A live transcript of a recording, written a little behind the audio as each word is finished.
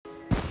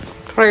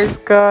Praise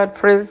God,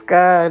 praise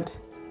God.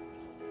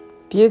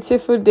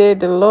 Beautiful day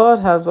the Lord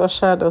has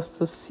ushered us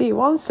to see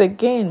once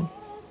again.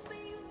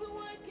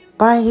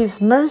 By His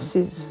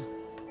mercies,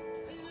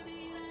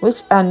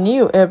 which are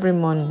new every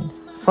morning,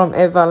 from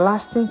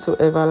everlasting to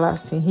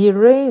everlasting, He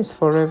reigns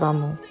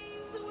forevermore.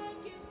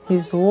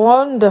 He's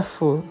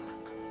wonderful,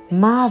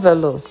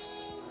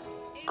 marvelous,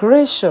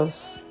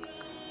 gracious,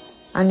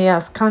 and He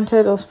has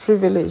counted us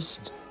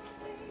privileged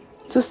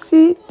to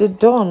see the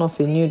dawn of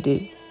a new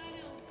day,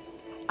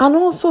 and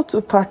also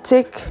to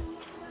partake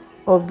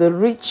of the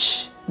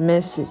rich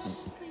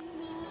mercies.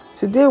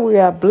 Today we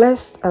are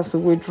blessed as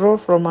we withdraw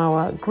from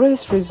our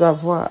grace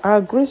reservoir.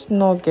 Our grace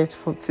nugget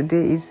for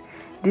today is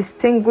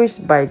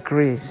distinguished by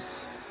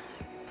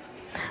grace.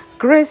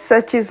 Grace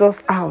searches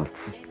us out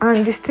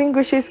and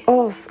distinguishes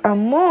us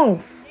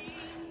amongst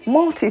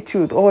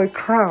multitude or a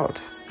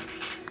crowd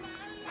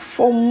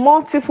for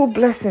multiple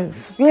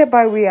blessings,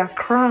 whereby we are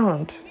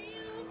crowned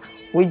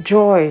with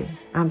joy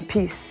and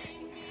peace.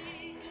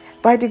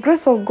 By the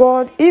grace of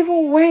God,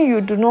 even when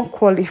you do not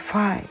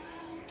qualify,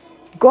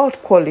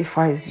 God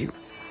qualifies you.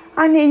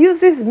 And He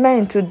uses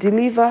men to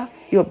deliver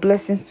your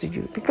blessings to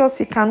you because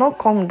He cannot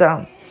come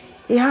down.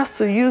 He has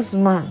to use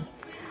man.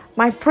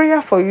 My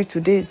prayer for you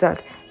today is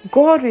that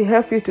God will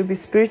help you to be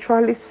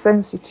spiritually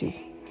sensitive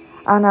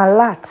and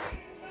alert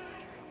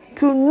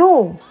to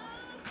know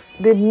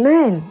the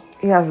men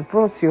He has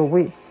brought your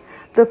way,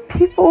 the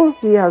people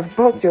He has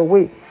brought your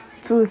way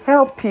to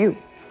help you,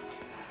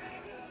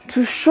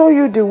 to show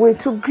you the way,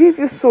 to give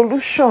you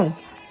solution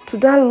to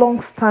that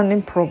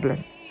long-standing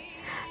problem.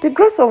 The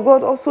grace of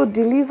God also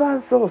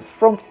delivers us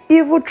from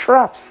evil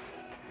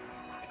traps.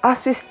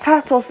 As we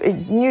start off a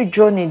new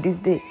journey this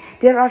day,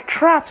 there are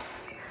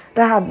traps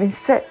that have been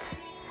set.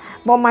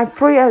 But my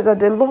prayer is that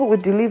the Lord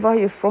will deliver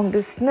you from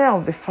the snare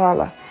of the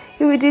fowler.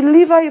 He will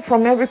deliver you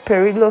from every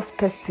perilous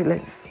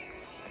pestilence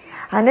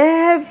and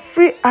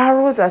every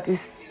arrow that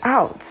is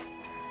out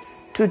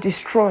to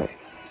destroy.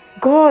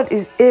 God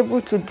is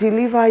able to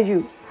deliver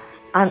you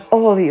and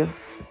all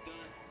yours.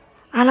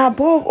 And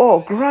above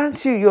all,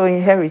 grant you your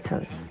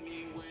inheritance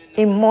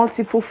in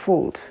multiple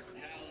fold,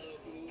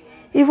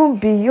 even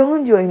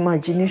beyond your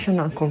imagination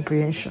and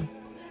comprehension.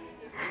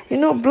 You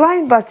know,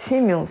 blind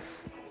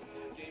Bartimaeus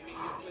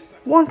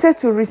wanted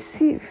to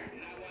receive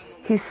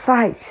his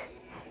sight.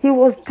 He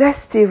was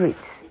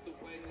desperate.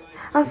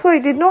 And so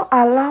he did not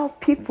allow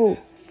people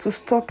to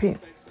stop him.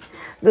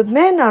 The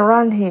men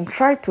around him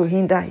tried to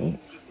hinder him.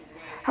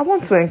 I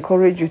want to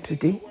encourage you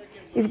today.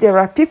 If there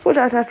are people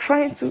that are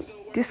trying to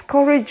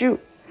discourage you,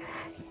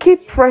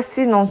 keep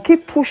pressing on,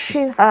 keep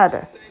pushing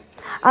harder.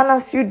 And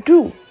as you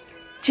do,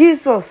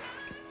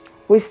 Jesus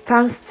will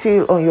stand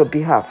still on your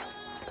behalf,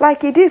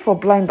 like He did for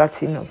blind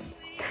Bartimaeus.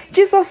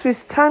 Jesus will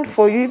stand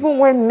for you even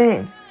when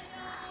men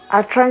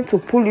are trying to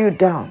pull you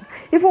down,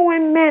 even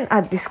when men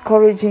are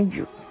discouraging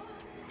you.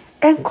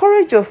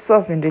 Encourage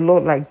yourself in the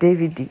Lord like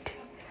David did,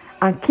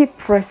 and keep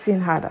pressing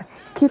harder,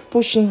 keep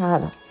pushing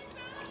harder.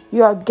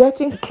 You are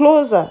getting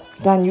closer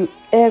than you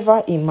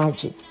ever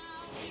imagined.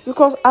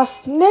 Because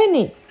as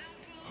many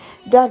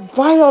that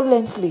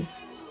violently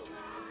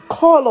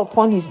call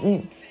upon His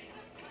name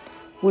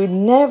will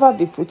never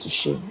be put to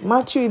shame.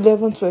 Matthew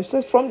 11:12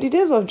 says, from the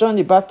days of John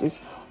the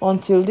Baptist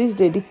until this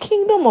day, the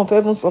kingdom of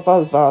heaven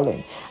suffers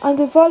violence, and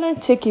the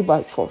violent take it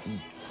by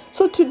force.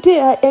 So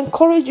today I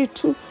encourage you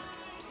to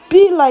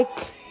be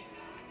like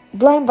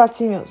blind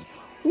Bartimaeus,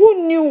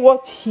 who knew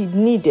what he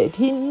needed.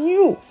 He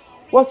knew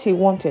what he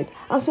wanted.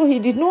 And so he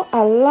did not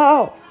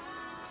allow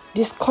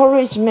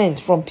discouragement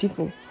from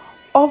people,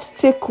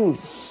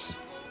 obstacles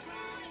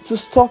to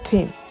stop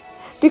him,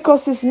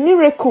 because his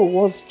miracle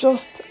was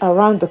just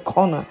around the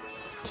corner.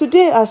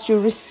 Today, as you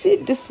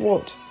receive this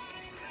word,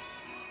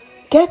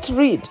 get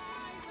rid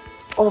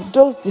of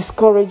those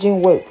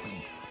discouraging words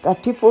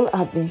that people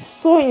have been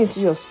sowing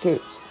into your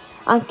spirit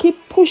and keep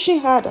pushing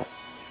harder.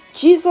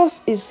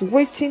 Jesus is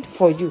waiting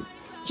for you.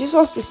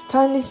 Jesus is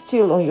standing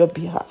still on your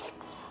behalf.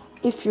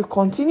 If you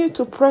continue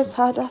to press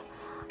harder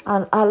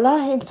and allow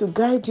Him to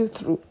guide you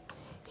through,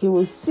 He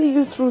will see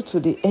you through to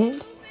the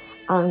end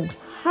and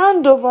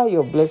hand over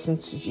your blessing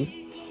to you.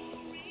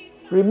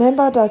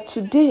 Remember that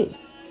today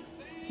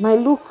might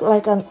look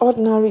like an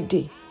ordinary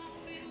day.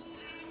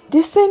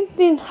 The same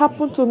thing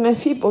happened to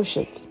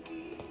Mephibosheth,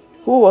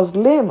 who was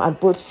lame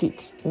at both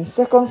feet. In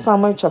 2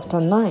 Samuel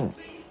chapter 9,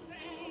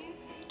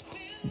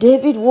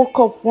 David woke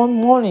up one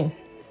morning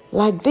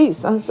like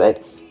this and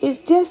said, is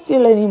there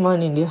still any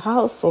man in the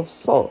house of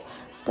Saul,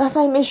 that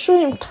I may show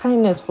him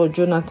kindness for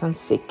Jonathan's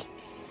sake?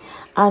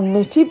 And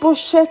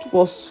Mephibosheth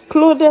was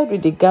clothed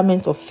with the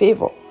garment of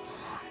favor.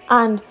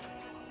 And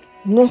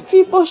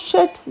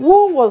Mephibosheth,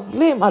 who was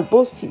lame at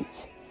both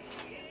feet,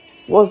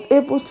 was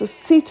able to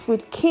sit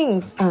with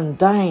kings and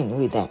dine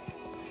with them.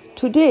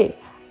 Today,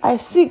 I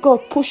see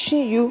God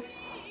pushing you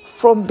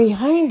from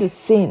behind the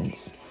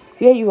scenes,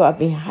 where you have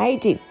been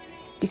hiding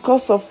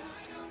because of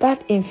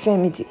that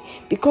infirmity,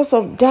 because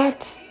of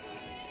that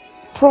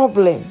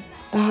problem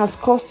that has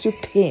caused you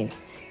pain.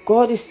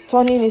 God is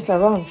turning it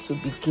around to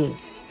be gain.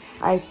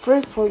 I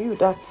pray for you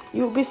that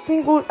you'll be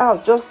singled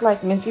out just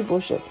like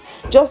Mephibosheth,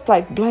 just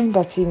like blind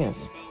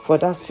Bartimaeus, for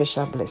that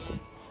special blessing.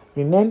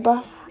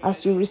 Remember,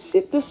 as you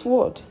receive this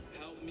word,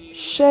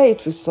 share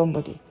it with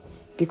somebody,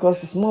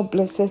 because it's more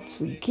blessed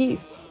to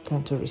give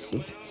than to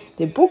receive.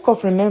 The book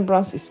of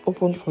remembrance is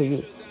open for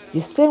you.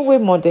 The same way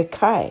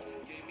Mordecai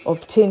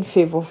obtained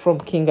favor from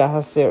King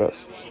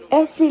Ahasuerus.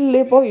 Every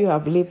labor you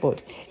have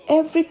labored,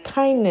 every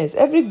kindness,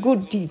 every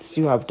good deeds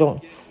you have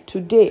done,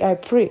 today I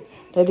pray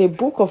that a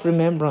book of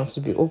remembrance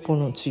will be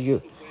open unto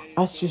you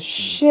as you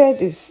share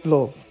this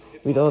love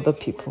with other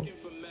people.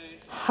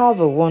 Have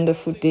a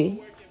wonderful day.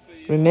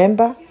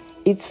 Remember,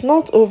 it's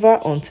not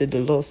over until the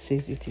Lord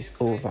says it is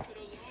over.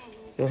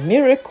 Your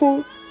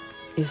miracle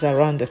is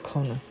around the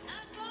corner.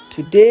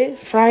 Today,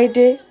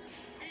 Friday,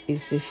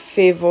 is a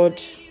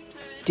favored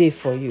day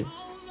for you.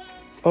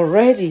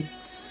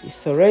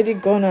 It's already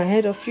gone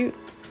ahead of you.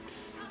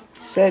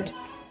 Said,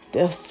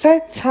 the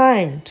set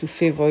time to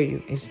favor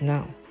you is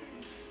now,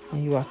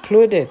 and you are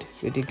clothed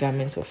with the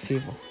garment of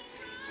favor.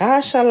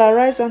 I shall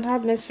arise and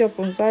have mercy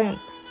upon Zion.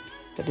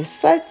 But the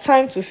set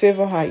time to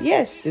favor her,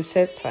 yes, the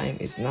set time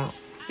is now.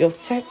 Your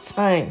set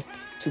time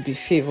to be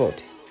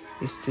favored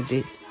is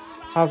today.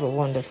 Have a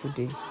wonderful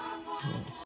day. Amen.